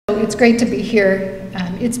it's great to be here.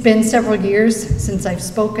 It's been several years since I've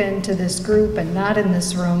spoken to this group and not in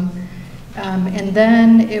this room. And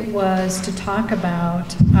then it was to talk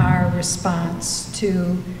about our response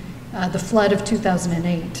to the flood of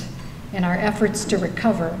 2008 and our efforts to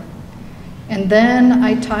recover. And then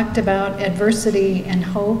I talked about adversity and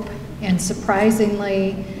hope, and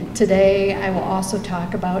surprisingly, today I will also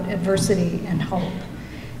talk about adversity and hope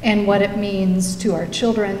and what it means to our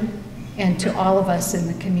children and to all of us in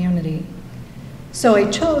the community. So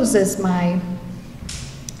I chose as my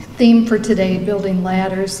theme for today, building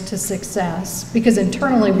ladders to success, because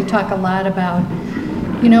internally we talk a lot about,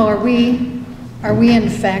 you know, are we in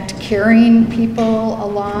fact carrying people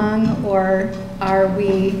along, or are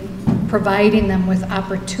we providing them with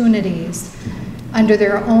opportunities under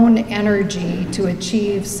their own energy to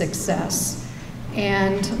achieve success?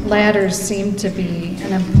 And ladders seem to be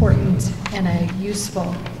an important and a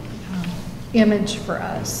useful image for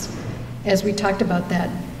us as we talked about that.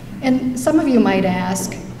 And some of you might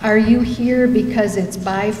ask, are you here because it's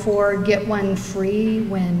buy four, get one free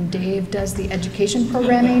when Dave does the education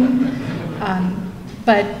programming?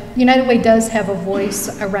 But United Way does have a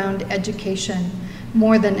voice around education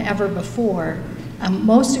more than ever before.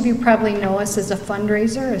 Most of you probably know us as a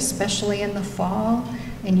fundraiser, especially in the fall,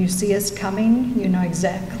 and you see us coming, you know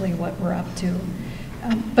exactly what we're up to.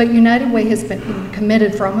 But United Way has been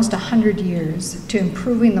committed for almost 100 years to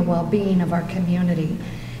improving the well-being of our community.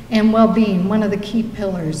 And well-being, one of the key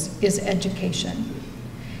pillars, is education.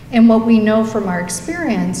 And what we know from our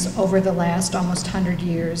experience over the last almost 100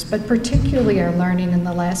 years, but particularly our learning in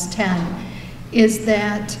the last 10, is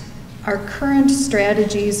that our current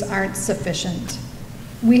strategies aren't sufficient.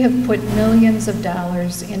 We have put millions of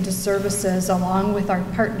dollars into services along with our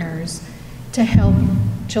partners to help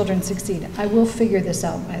children succeed. I will figure this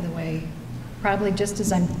out, by the way. Probably just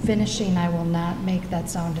as I'm finishing, I will not make that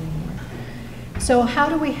sound anymore. So how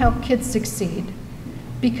do we help kids succeed?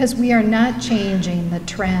 Because we are not changing the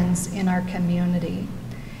trends in our community.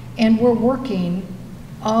 And we're working,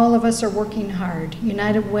 all of us are working hard.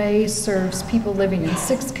 United Way serves people living in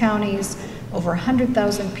 6 counties, over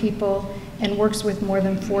 100,000 people, and works with more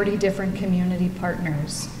than 40 different community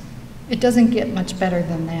partners. It doesn't get much better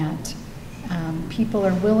than that. People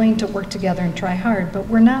are willing to work together and try hard, but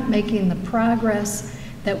we're not making the progress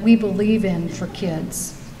that we believe in for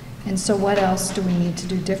kids. And so what else do we need to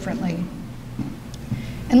do differently?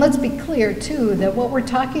 And let's be clear too, that what we're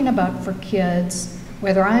talking about for kids,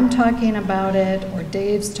 whether I'm talking about it or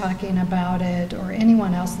Dave's talking about it or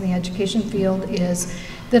anyone else in the education field, is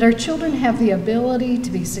that our children have the ability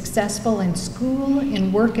to be successful in school,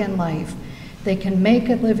 in work, and life. They can make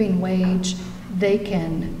a living wage. They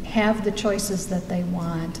can have the choices that they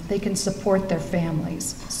want. They can support their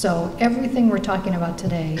families. So everything we're talking about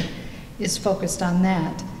today is focused on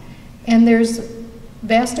that. And there's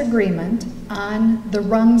vast agreement on the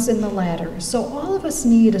rungs in the ladder. So all of us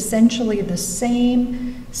need essentially the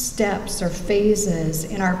same steps or phases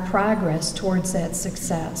in our progress towards that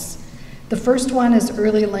success. The first one is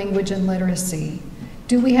early language and literacy.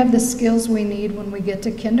 Do we have the skills we need when we get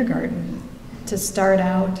to kindergarten to start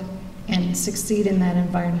out and succeed in that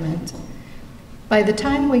environment? By the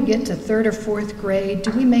time we get to 3rd or 4th grade,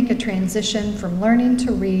 do we make a transition from learning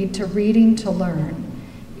to read to reading to learn?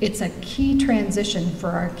 It's a key transition for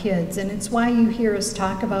our kids, and it's why you hear us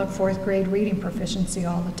talk about 4th grade reading proficiency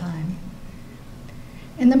all the time.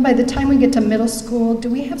 And then by the time we get to middle school, do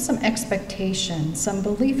we have some expectation, some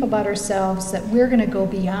belief about ourselves that we're gonna go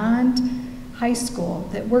beyond high school,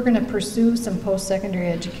 that we're gonna pursue some post-secondary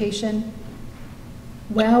education?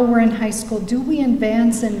 While we're in high school, do we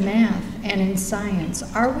advance in math and in science?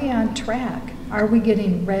 Are we on track? Are we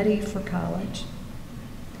getting ready for college?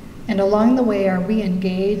 And along the way, are we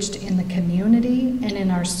engaged in the community and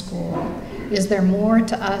in our school? Is there more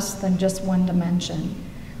to us than just one dimension?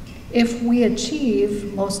 If we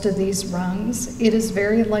achieve most of these rungs, it is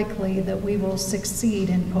very likely that we will succeed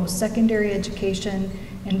in post-secondary education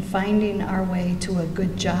and finding our way to a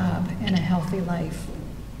good job and a healthy life.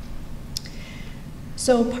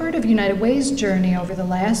 So part of United Way's journey over the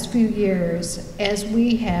last few years, as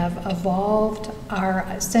we have evolved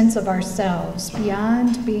our sense of ourselves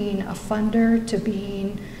beyond being a funder to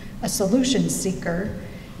being a solution seeker,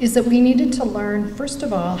 is that we needed to learn, first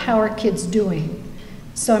of all, how are kids doing?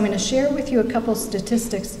 So I'm going to share with you a couple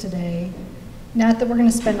statistics today. Not that we're going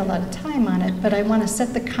to spend a lot of time on it, but I want to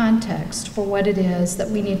set the context for what it is that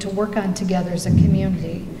we need to work on together as a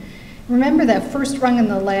community. Remember that first rung in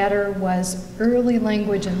the ladder was early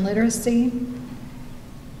language and literacy.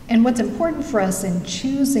 And what's important for us in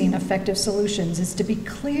choosing effective solutions is to be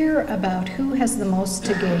clear about who has the most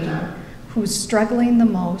to gain, who's struggling the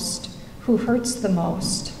most, who hurts the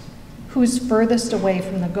most, who's furthest away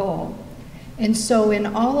from the goal. And so in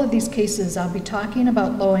all of these cases, I'll be talking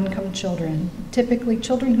about low-income children, typically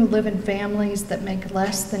children who live in families that make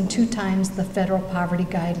less than 2 times the federal poverty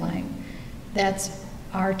guideline. That's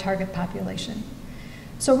our target population.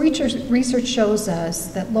 So research shows us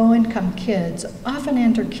that low-income kids often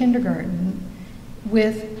enter kindergarten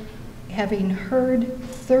with having heard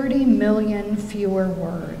 30 million fewer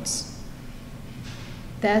words.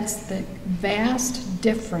 That's the vast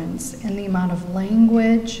difference in the amount of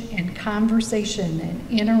language and conversation and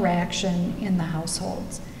interaction in the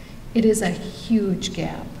households. It is a huge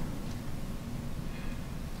gap.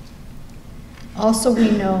 Also,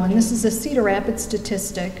 we know, and this is a Cedar Rapids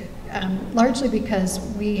statistic, largely because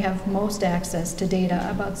we have most access to data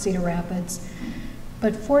about Cedar Rapids,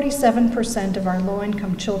 but 47% of our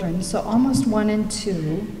low-income children, so almost 1 in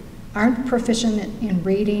 2, aren't proficient in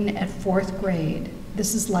reading at 4th grade.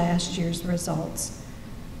 This is last year's results.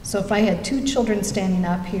 So if I had 2 children standing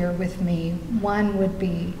up here with me, 1 would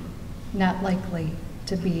be not likely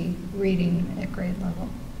to be reading at grade level.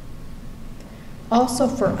 Also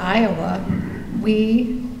for Iowa,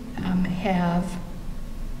 we have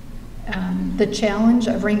the challenge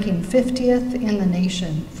of ranking 50th in the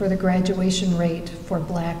nation for the graduation rate for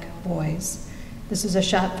Black boys. This is a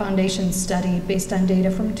Schott Foundation study based on data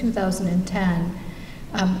from 2010.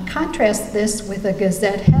 Contrast this with a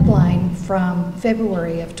Gazette headline from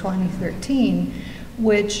February of 2013,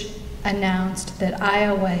 which announced that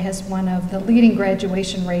Iowa has one of the leading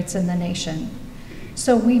graduation rates in the nation.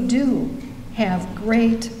 So we do have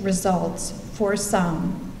great results for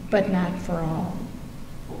some, but not for all.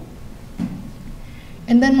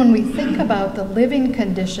 And then when we think about the living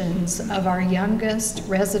conditions of our youngest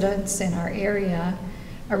residents in our area,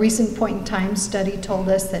 a recent point-in-time study told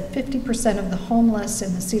us that 50% of the homeless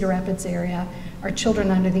in the Cedar Rapids area are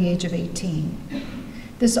children under the age of 18.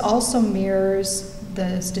 This also mirrors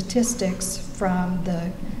the statistics from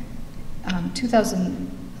the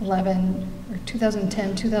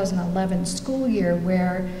 2010-2011 school year,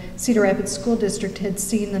 where Cedar Rapids School District had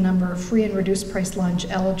seen the number of free and reduced price lunch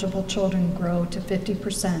eligible children grow to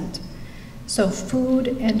 50%. So food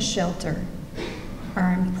and shelter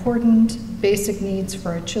are important basic needs for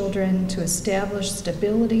our children to establish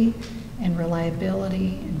stability and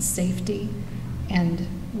reliability and safety, and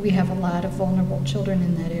we have a lot of vulnerable children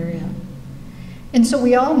in that area. And so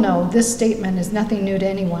we all know this statement is nothing new to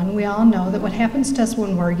anyone. We all know that what happens to us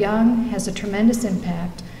when we're young has a tremendous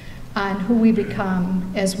impact on who we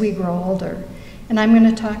become as we grow older. And I'm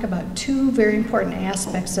going to talk about 2 very important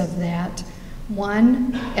aspects of that.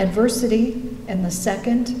 One, adversity, and the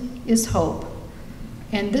second is hope.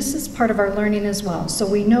 And this is part of our learning as well. So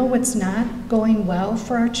we know what's not going well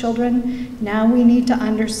for our children. Now we need to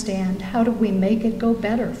understand, how do we make it go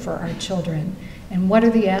better for our children? And what are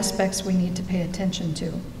the aspects we need to pay attention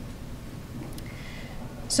to?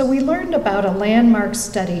 So we learned about a landmark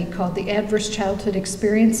study called the Adverse Childhood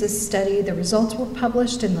Experiences Study. The results were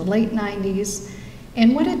published in the late 90s.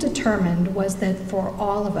 And what it determined was that for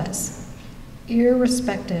all of us,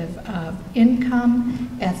 irrespective of income,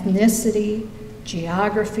 ethnicity,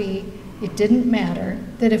 geography, it didn't matter,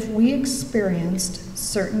 that if we experienced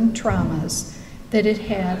certain traumas, that it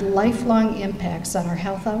had lifelong impacts on our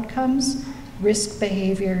health outcomes, risk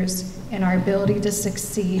behaviors, and our ability to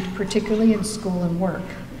succeed, particularly in school and work.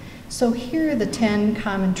 So here are the 10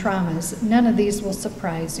 common traumas. None of these will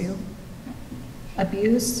surprise you.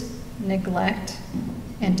 Abuse, neglect,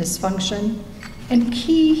 and dysfunction. And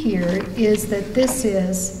key here is that this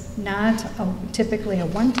is not typically a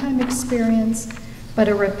one-time experience, but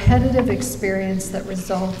a repetitive experience that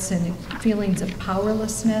results in feelings of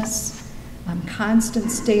powerlessness,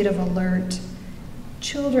 constant state of alert,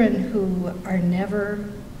 children who are never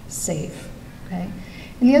safe, okay?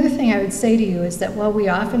 And the other thing I would say to you is that while we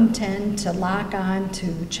often tend to lock on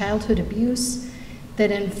to childhood abuse,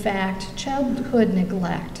 that in fact childhood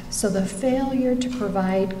neglect, so the failure to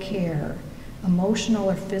provide care, emotional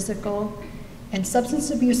or physical, and substance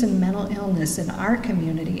abuse and mental illness in our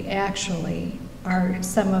community actually are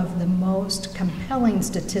some of the most compelling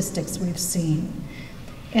statistics we've seen.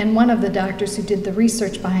 And one of the doctors who did the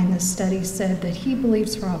research behind this study said that he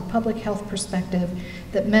believes from a public health perspective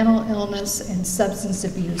that mental illness and substance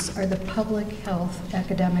abuse are the public health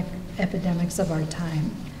epidemics of our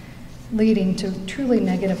time, leading to truly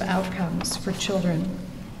negative outcomes for children.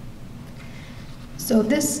 So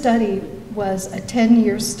this study was a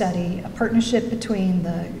 10-year study, a partnership between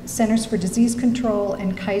the Centers for Disease Control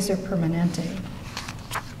and Kaiser Permanente.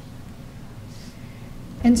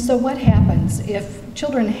 And so what happens if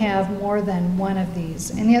children have more than one of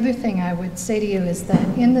these? And the other thing I would say to you is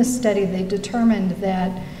that in this study, they determined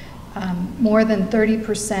that more than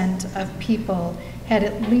 30% of people had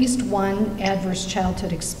at least one adverse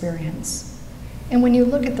childhood experience. And when you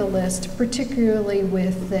look at the list, particularly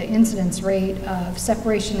with the incidence rate of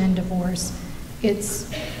separation and divorce, it's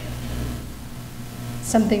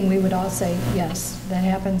something we would all say, yes, that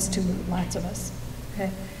happens to lots of us,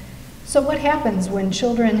 okay? So what happens when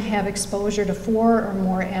children have exposure to 4 or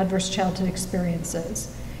more adverse childhood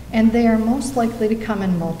experiences? And they are most likely to come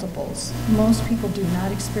in multiples. Most people do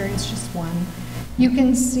not experience just one. You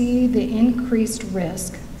can see the increased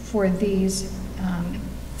risk for these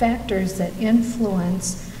factors that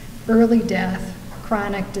influence early death,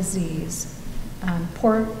 chronic disease,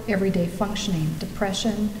 poor everyday functioning,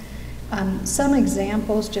 depression. Some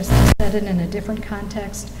examples, just to set it in a different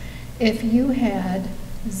context, if you had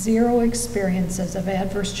 0 experiences of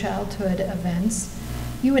adverse childhood events,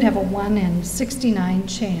 you would have a 1 in 69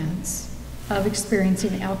 chance of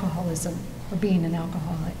experiencing alcoholism or being an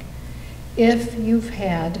alcoholic. If you've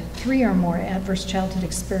had 3 or more adverse childhood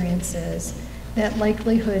experiences, that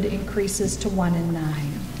likelihood increases to 1 in 9.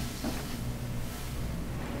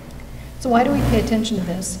 So why do we pay attention to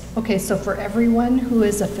this? Okay, so for everyone who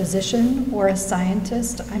is a physician or a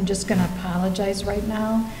scientist, I'm just going to apologize right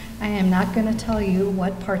now. I am not going to tell you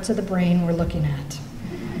what parts of the brain we're looking at.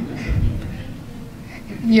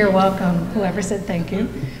 You're welcome, whoever said thank you.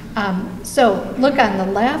 So look on the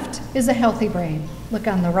left is a healthy brain. Look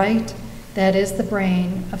on the right, that is the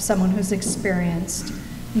brain of someone who's experienced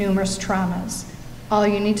numerous traumas. All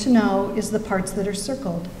you need to know is the parts that are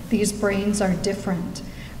circled. These brains are different.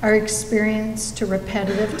 Our experience to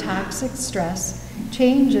repetitive toxic stress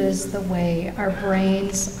changes the way our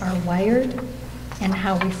brains are wired and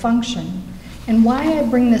how we function. And why I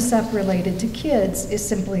bring this up related to kids is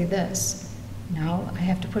simply this. Now I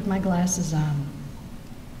have to put my glasses on.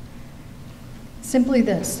 Simply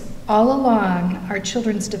this. All along our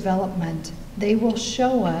children's development, they will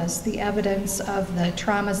show us the evidence of the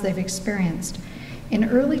traumas they've experienced. In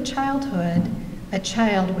early childhood, a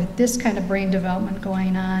child with this kind of brain development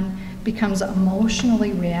going on becomes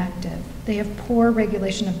emotionally reactive. They have poor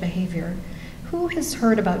regulation of behavior. Who has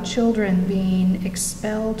heard about children being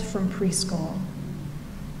expelled from preschool?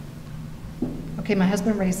 Okay, my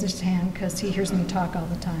husband raised his hand because he hears me talk all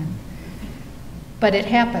the time. But it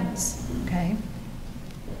happens, okay?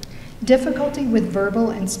 Difficulty with verbal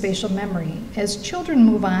and spatial memory. As children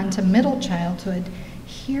move on to middle childhood,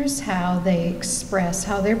 here's how they express,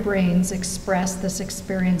 how their brains express this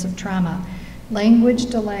experience of trauma. Language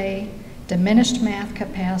delay, diminished math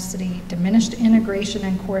capacity, diminished integration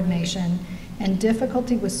and coordination, and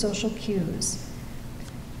difficulty with social cues.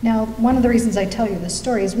 Now, one of the reasons I tell you this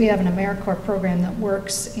story is we have an AmeriCorps program that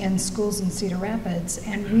works in schools in Cedar Rapids,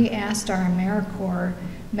 and we asked our AmeriCorps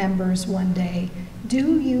members one day,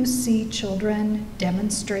 do you see children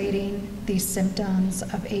demonstrating these symptoms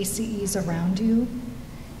of ACEs around you?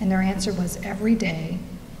 And their answer was every day,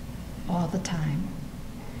 all the time.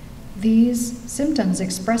 These symptoms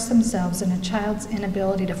express themselves in a child's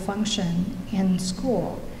inability to function in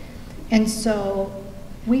school. And so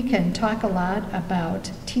we can talk a lot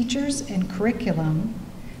about teachers and curriculum,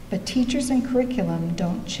 but teachers and curriculum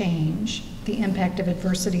don't change the impact of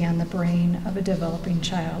adversity on the brain of a developing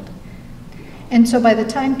child. And so by the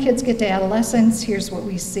time kids get to adolescence, here's what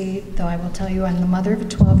we see, though I will tell you I'm the mother of a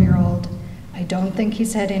 12-year-old. I don't think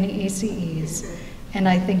he's had any ACEs, and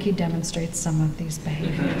I think he demonstrates some of these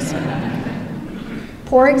behaviors.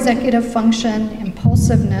 Poor executive function,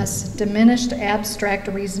 impulsiveness, diminished abstract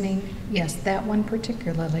reasoning, yes, that one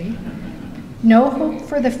particularly. No hope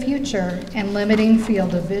for the future and limiting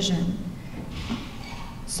field of vision.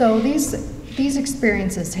 So these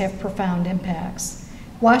experiences have profound impacts.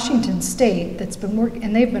 Washington State,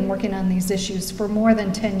 and they've been working on these issues for more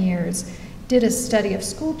than 10 years, did a study of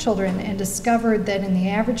school children and discovered that in the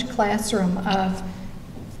average classroom of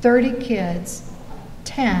 30 kids,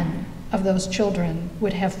 10 of those children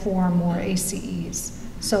would have 4 or more ACEs.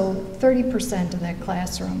 So 30% of that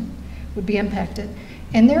classroom would be impacted.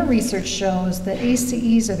 And their research shows that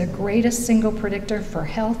ACEs are the greatest single predictor for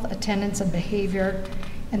health, attendance, and behavior,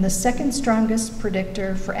 and the second strongest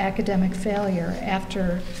predictor for academic failure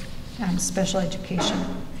after special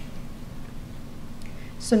education.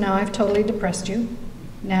 So now I've totally depressed you.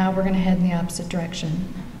 Now we're going to head in the opposite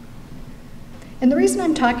direction. And the reason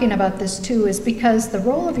I'm talking about this too is because the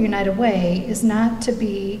role of United Way is not to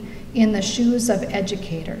be in the shoes of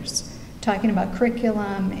educators, talking about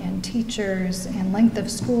curriculum and teachers and length of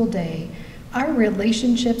school day. our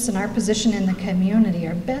relationships and our position in the community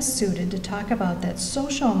are best suited to talk about that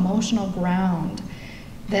social-emotional ground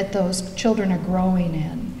that those children are growing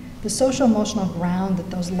in, the social-emotional ground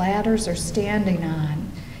that those ladders are standing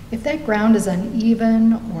on. If that ground is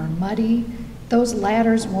uneven or muddy, those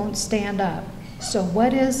ladders won't stand up. So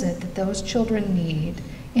what is it that those children need,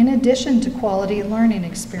 in addition to quality learning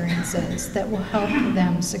experiences that will help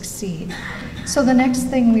them succeed? So the next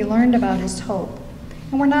thing we learned about is hope.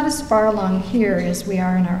 And we're not as far along here as we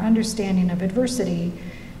are in our understanding of adversity,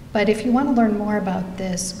 but if you want to learn more about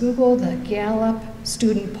this, Google the Gallup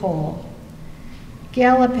student poll.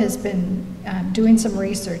 Gallup has been doing some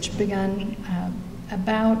research, begun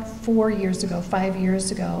about 4 years ago, 5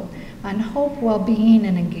 years ago, on hope, well-being,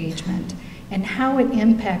 and engagement, and how it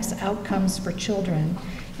impacts outcomes for children,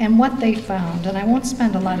 and what they found. And I won't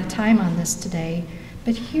spend a lot of time on this today,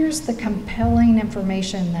 but here's the compelling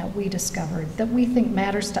information that we discovered that we think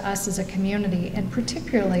matters to us as a community, and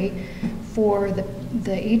particularly for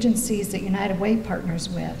the agencies that United Way partners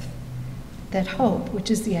with. That hope, which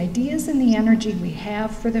is the ideas and the energy we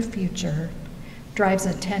have for the future, drives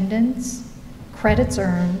attendance, credits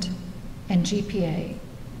earned, and GPA.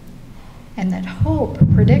 And that hope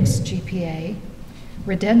predicts GPA,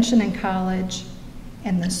 retention in college,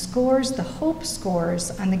 and the scores, the hope scores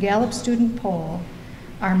on the Gallup student poll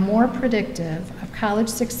are more predictive of college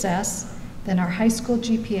success than our high school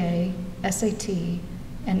GPA, SAT,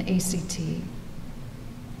 and ACT.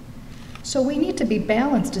 So we need to be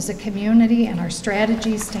balanced as a community and our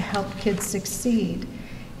strategies to help kids succeed.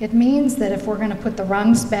 It means that if we're going to put the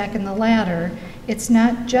rungs back in the ladder, it's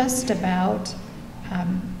not just about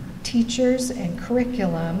teachers and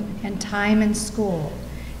curriculum and time in school.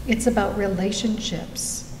 It's about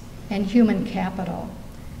relationships and human capital.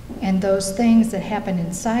 And those things that happen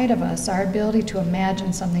inside of us, our ability to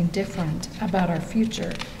imagine something different about our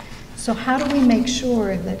future. So how do we make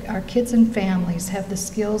sure that our kids and families have the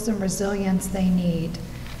skills and resilience they need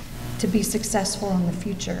to be successful in the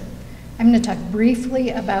future? I'm going to talk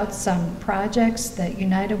briefly about some projects that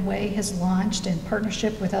United Way has launched in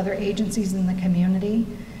partnership with other agencies in the community.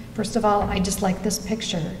 First of all, I just like this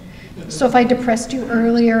picture. So if I depressed you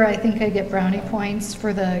earlier, I think I get brownie points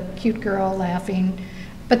for the cute girl laughing.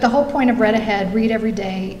 But the whole point of Read Ahead, Read Every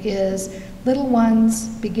Day, is little ones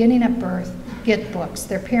beginning at birth get books.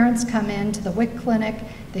 Their parents come in to the WIC clinic,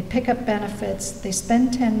 they pick up benefits, they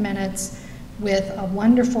spend 10 minutes with a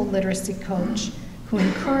wonderful literacy coach who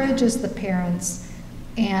encourages the parents,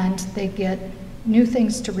 and they get new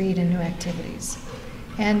things to read and new activities.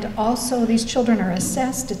 And also these children are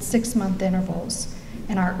assessed at 6-month intervals.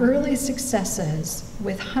 And our early successes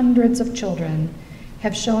with hundreds of children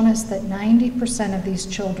have shown us that 90% of these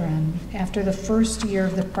children, after the first year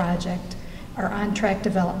of the project, are on track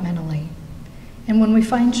developmentally. And when we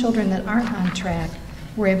find children that aren't on track,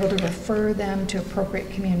 we're able to refer them to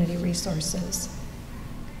appropriate community resources.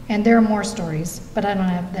 And there are more stories, but I don't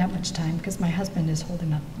have that much time because my husband is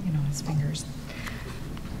holding up, his fingers.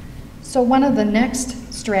 So one of the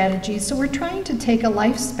next strategies, so we're trying to take a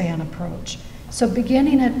lifespan approach. So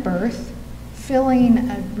beginning at birth, filling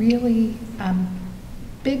a really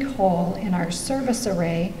big hole in our service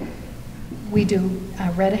array, we do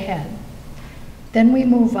Read Ahead. Then we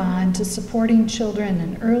move on to supporting children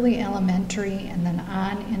in early elementary and then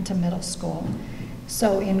on into middle school.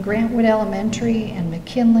 So in Grantwood Elementary and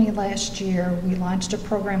McKinley last year, we launched a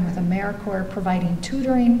program with AmeriCorps providing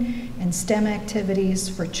tutoring and STEM activities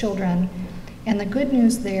for children. And the good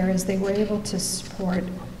news there is they were able to support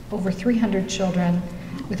over 300 children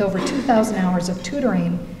with over 2,000 hours of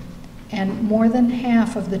tutoring, and more than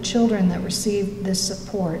half of the children that received this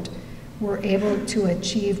support were able to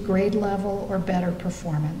achieve grade level or better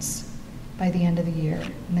performance by the end of the year.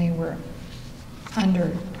 And they were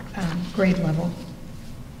under grade level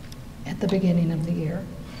at the beginning of the year.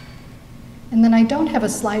 And then I don't have a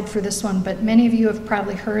slide for this one, but many of you have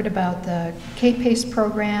probably heard about the K-PACE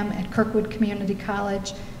program at Kirkwood Community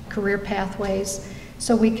College, Career Pathways.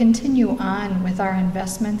 So we continue on with our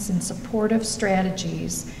investments in supportive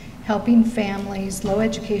strategies, helping families, low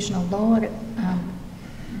income,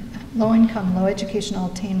 low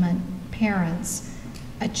educational attainment parents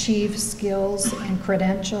achieve skills and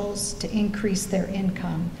credentials to increase their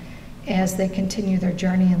income as they continue their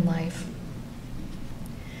journey in life.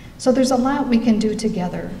 So there's a lot we can do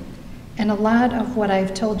together, and a lot of what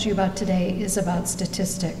I've told you about today is about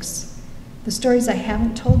statistics. The stories I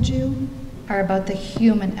haven't told you are about the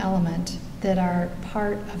human element that are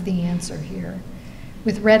part of the answer here.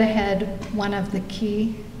 With Read Ahead, one of the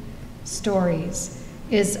key stories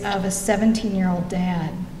is of a 17-year-old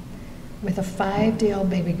dad with a 5-day-old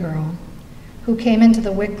baby girl who came into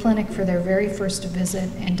the WIC clinic for their very first visit,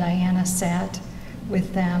 and Diana sat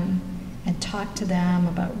with them and talked to them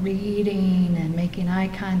about reading and making eye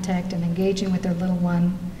contact and engaging with their little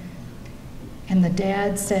one. And the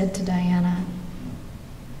dad said to Diana,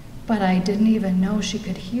 "But I didn't even know she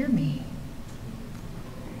could hear me."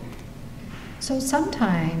 So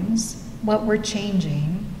sometimes what we're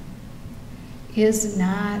changing is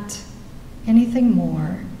not anything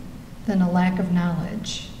more than a lack of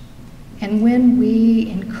knowledge. And when we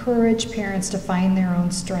encourage parents to find their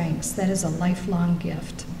own strengths, that is a lifelong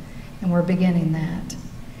gift, and we're beginning that.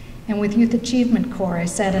 And with Youth Achievement Corps, I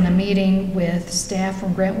sat in a meeting with staff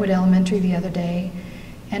from Grantwood Elementary the other day,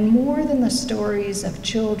 and more than the stories of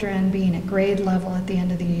children being at grade level at the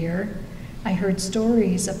end of the year, I heard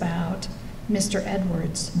stories about Mr.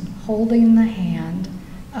 Edwards holding the hand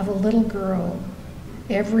of a little girl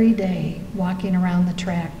every day walking around the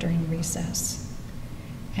track during recess,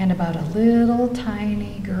 and about a little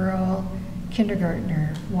tiny girl,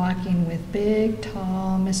 kindergartner, walking with big,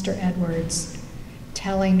 tall Mr. Edwards,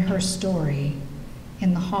 telling her story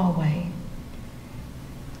in the hallway.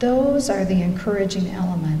 Those are the encouraging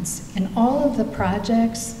elements. In all of the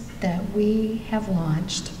projects that we have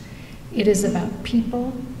launched, it is about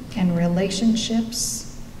people and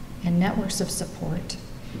relationships and networks of support.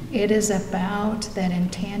 It is about that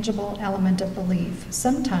intangible element of belief.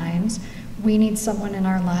 Sometimes we need someone in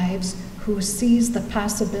our lives who sees the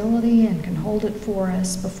possibility and can hold it for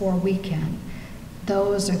us before we can.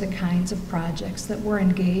 Those are the kinds of projects that we're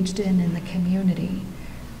engaged in the community.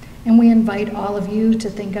 And we invite all of you to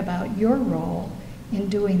think about your role in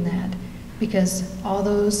doing that, because all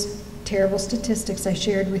those terrible statistics I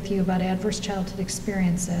shared with you about adverse childhood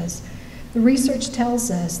experiences, the research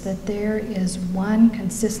tells us that there is one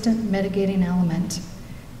consistent mitigating element,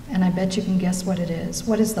 and I bet you can guess what it is.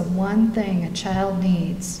 What is the one thing a child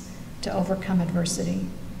needs to overcome adversity?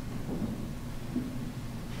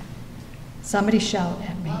 Somebody shout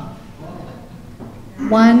at me.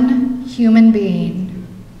 One human being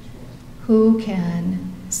who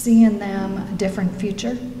can see in them a different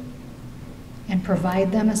future and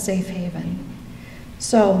provide them a safe haven.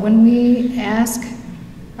 So when we ask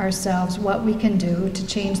ourselves what we can do to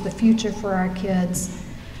change the future for our kids,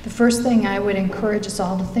 the first thing I would encourage us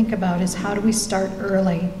all to think about is, how do we start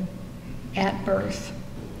early at birth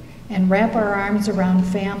and wrap our arms around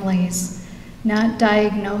families, not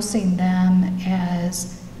diagnosing them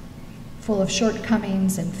as full of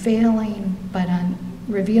shortcomings and failing, but on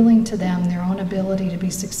revealing to them their own ability to be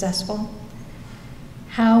successful.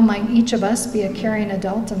 How might each of us be a caring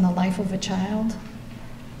adult in the life of a child?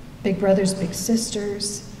 Big brothers, big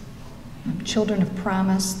sisters, children of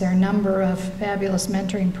promise. There are a number of fabulous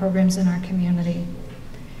mentoring programs in our community.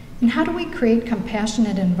 And how do we create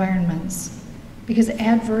compassionate environments? Because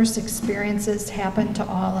adverse experiences happen to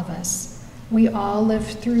all of us. We all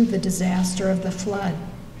lived through the disaster of the flood.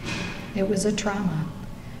 It was a trauma.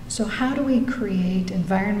 So how do we create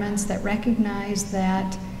environments that recognize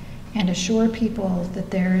that and assure people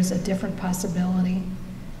that there is a different possibility?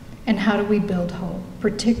 And how do we build hope,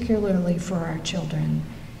 particularly for our children?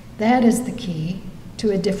 That is the key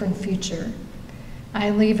to a different future. I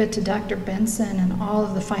leave it to Dr. Benson and all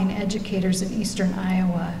of the fine educators in Eastern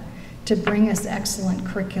Iowa to bring us excellent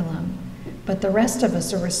curriculum, but the rest of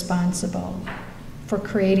us are responsible for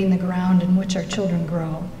creating the ground in which our children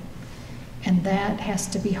grow. And that has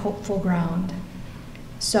to be hopeful ground.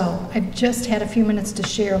 So I've just had a few minutes to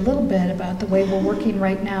share a little bit about the way we're working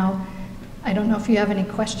right now. I don't know if you have any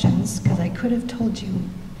questions, because I could have told you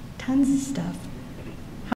tons of stuff.